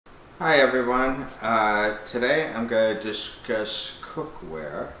Hi everyone. Today I'm going to discuss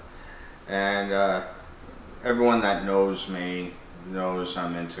cookware, and everyone that knows me knows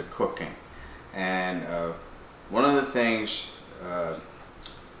I'm into cooking. And one of the things,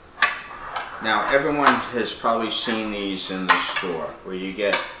 now everyone has probably seen these in the store where you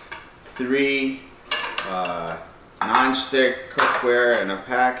get three non-stick cookware in a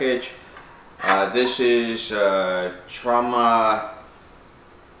package. This is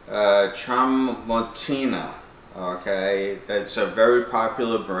Tramontina, okay, that's a very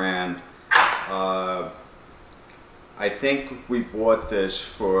popular brand. I think we bought this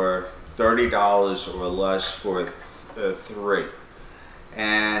for $30 or less for three.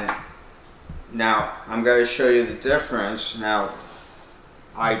 And now I'm going to show you the difference. Now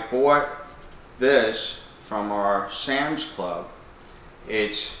I bought this from our Sam's Club.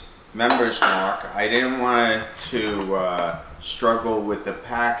 It's Members Mark. I didn't want to struggle with the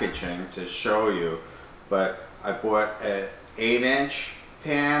packaging to show you, but I bought an 8-inch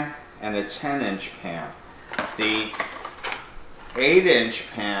pan and a 10-inch pan. The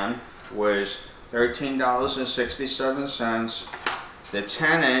 8-inch pan was $13.67. The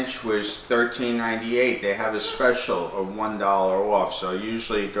 10-inch was $13.98. They have a special of $1 off, so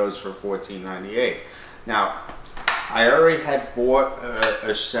usually it goes for $14.98. Now, I already had bought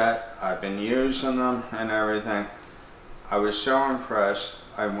a set. I've been using them and everything. I was so impressed,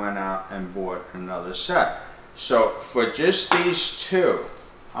 I went out and bought another set. So for just these two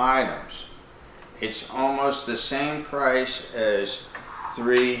items, it's almost the same price as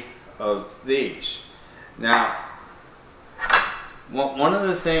three of these. Now, one of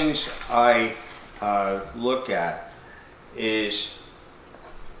the things I look at is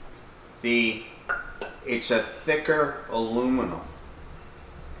it's a thicker aluminum,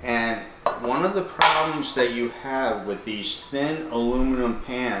 and one of the problems that you have with these thin aluminum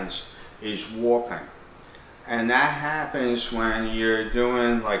pans is warping, and that happens when you're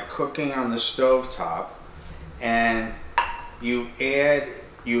doing like cooking on the stove top, and you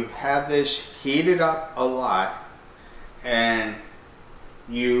have this heated up a lot, and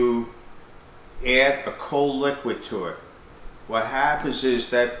you add a cold liquid to it. What happens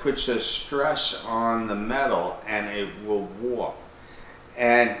is that puts a stress on the metal and it will warp.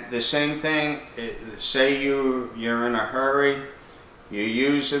 And the same thing, say you're in a hurry, you're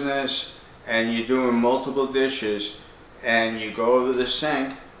using this and you're doing multiple dishes, and you go over the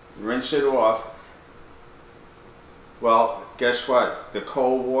sink, rinse it off. Well, guess what? The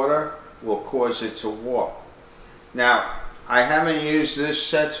cold water will cause it to warp. Now, I haven't used this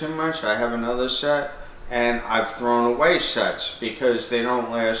set too much. I have another set, and I've thrown away sets because they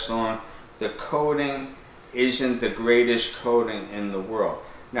don't last long. The coating isn't the greatest coating in the world.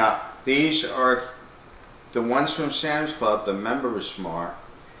 Now, these are the ones from Sam's Club. The Members Mark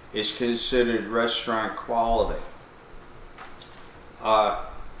is considered restaurant quality.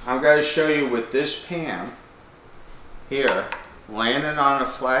 I'm going to show you with this pan here, laying it on a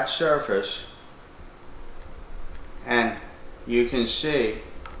flat surface, and you can see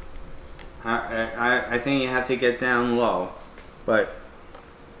I think you have to get down low, but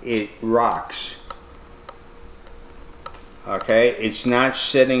it rocks. Okay, it's not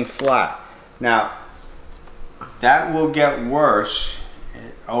sitting flat. Now, that will get worse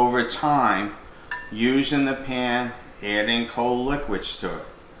over time using the pan, adding cold liquids to it.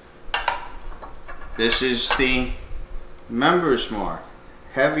 This is the Members Mark,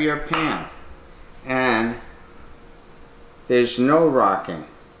 heavier pan, and there's no rocking.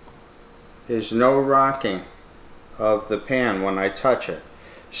 There's no rocking of the pan when I touch it.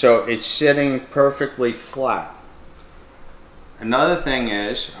 So it's sitting perfectly flat. Another thing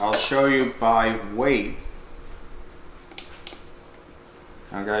is, I'll show you by weight.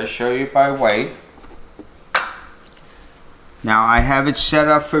 I'm going to show you by weight. Now I have it set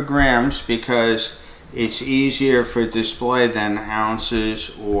up for grams because it's easier for display than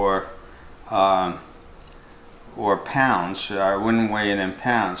ounces or pounds. I wouldn't weigh it in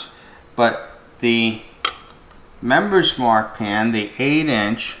pounds. But the Members Mark pan, the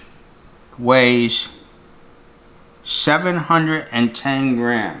 8-inch, weighs 710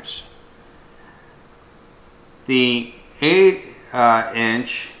 grams. The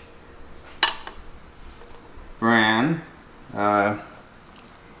 8-inch brand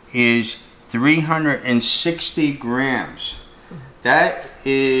is 360 grams. That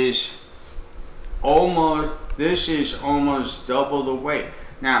is almost, this is almost double the weight.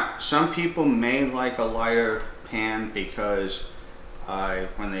 Now, some people may like a lighter pan because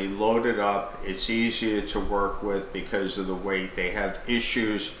when they load it up, it's easier to work with because of the weight. They have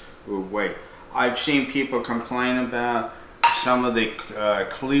issues with weight. I've seen people complain about some of the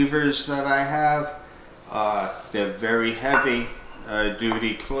cleavers that I have, they're very heavy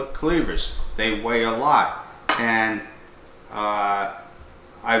duty cleavers. They weigh a lot, and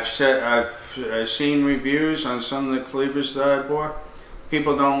I've seen reviews on some of the cleavers that I bought.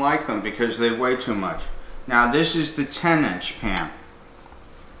 People don't like them because they weigh too much. Now this is the 10-inch pan.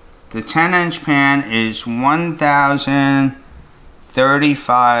 The 10-inch pan is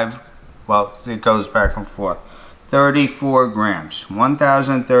 1,035, well, it goes back and forth, 34 grams,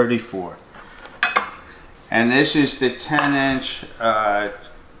 1,034. And this is the 10-inch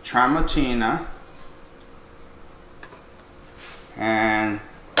Tramontina, and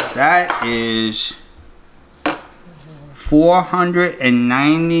that is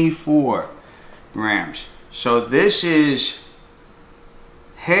 494 grams. So this is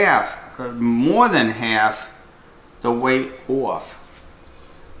half, more than half the weight off.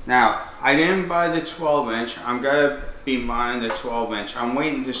 Now, I didn't buy the 12-inch. I'm gonna be buying the 12-inch. I'm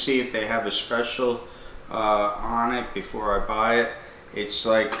waiting to see if they have a special on it before I buy it. It's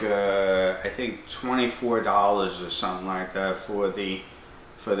like I think $24 or something like that for the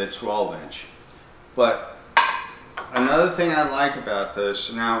 12-inch. But another thing I like about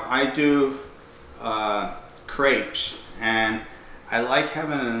this, now I do crepes, and I like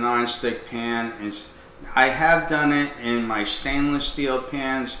having a non-stick pan. I have done it in my stainless steel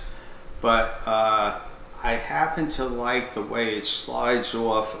pans, but I happen to like the way it slides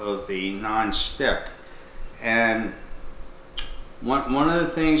off of the non-stick. And one of the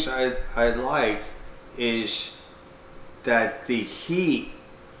things I like is that the heat,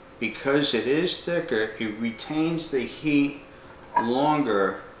 because it is thicker, it retains the heat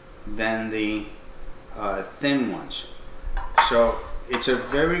longer than the thin ones. So it's a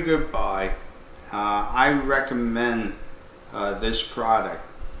very good buy. I recommend this product,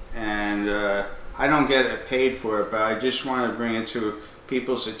 and I don't get it paid for it, but I just want to bring it to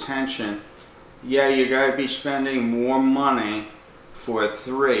people's attention. Yeah, you gotta be spending more money for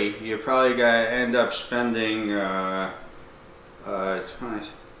 3. You probably gotta end up spending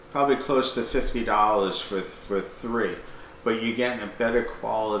probably close to $50 for 3, but you're getting a better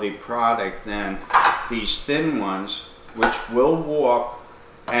quality product than these thin ones, which will warp.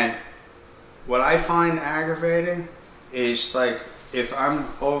 And what I find aggravating is, like, if I'm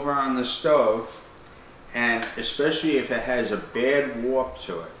over on the stove, and especially if it has a bad warp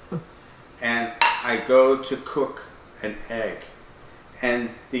to it, and I go to cook an egg,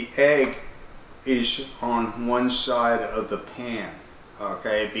 and the egg is on one side of the pan,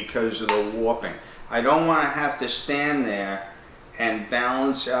 okay, because of the warping. I don't want to have to stand there and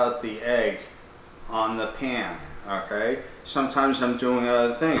balance out the egg on the pan, okay? Sometimes I'm doing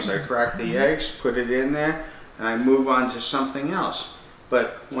other things. I crack the eggs, put it in there, and I move on to something else.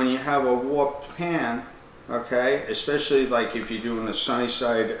 But when you have a warped pan, okay, especially like if you're doing a sunny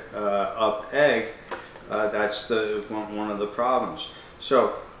side up egg, that's one of the problems.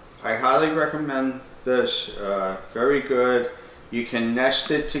 So I highly recommend this. Very good. You can nest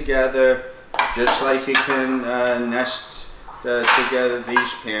it together just like you can nest together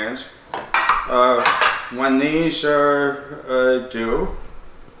these pans. When these are due,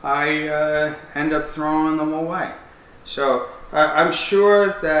 I end up throwing them away. So I'm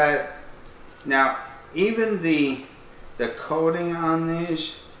sure that now even the coating on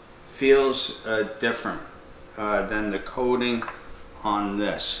these feels different than the coating on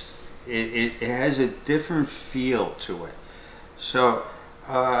this. It has a different feel to it. So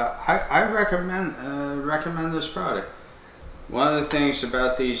I recommend this product. One of the things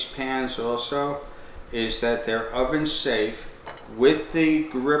about these pans also is that they're oven safe. With the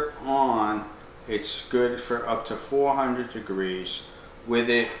grip on, it's good for up to 400 degrees. With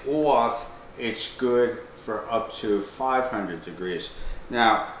it off, it's good for up to 500 degrees.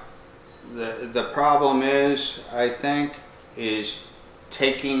 Now, the problem is, I think, is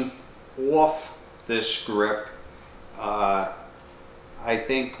taking off this grip. I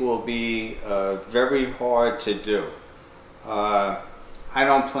think will be very hard to do. I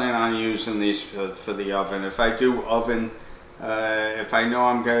don't plan on using these for the oven. If I do oven, if I know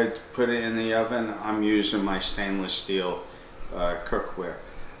I'm going to put it in the oven, I'm using my stainless steel cookware.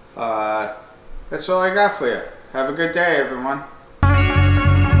 That's all I got for you. Have a good day, everyone.